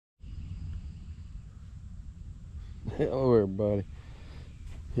Hello everybody.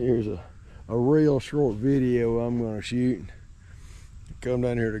 Here's a real short video I'm going to shoot. Come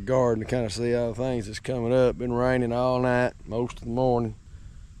down here to the garden to kind of see how things is coming up. Been raining all night, most of the morning.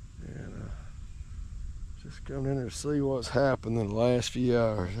 And just come in here to see what's happened in the last few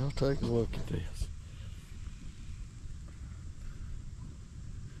hours. I'll take a look at this.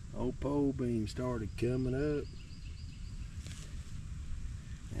 Old pole beam started coming up.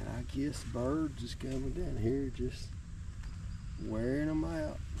 And I guess birds is coming down here just wearing them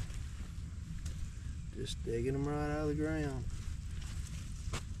out. Just digging them right out of the ground.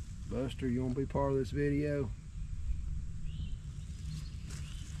 Buster, you want to be part of this video?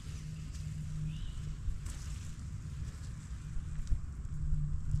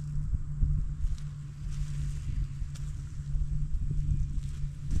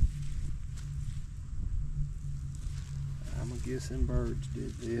 I'm guessing birds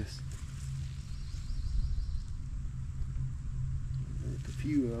did this. There's a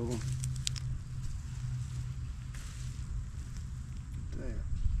few of them. There.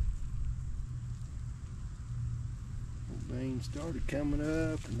 The beans started coming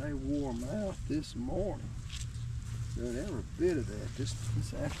up and they wore them out this morning. Done every bit of that this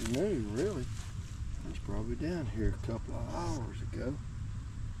afternoon, really. I was probably down here a couple of hours ago.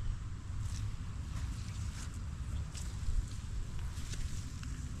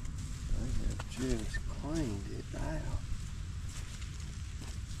 Just cleaned it out.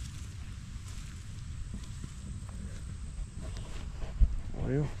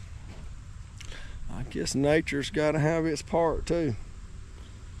 Well, I guess nature's got to have its part too.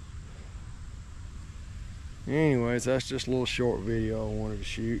 Anyways, that's just a little short video I wanted to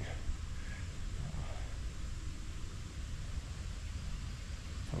shoot.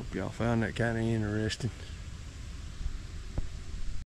 Hope y'all found that kind of interesting.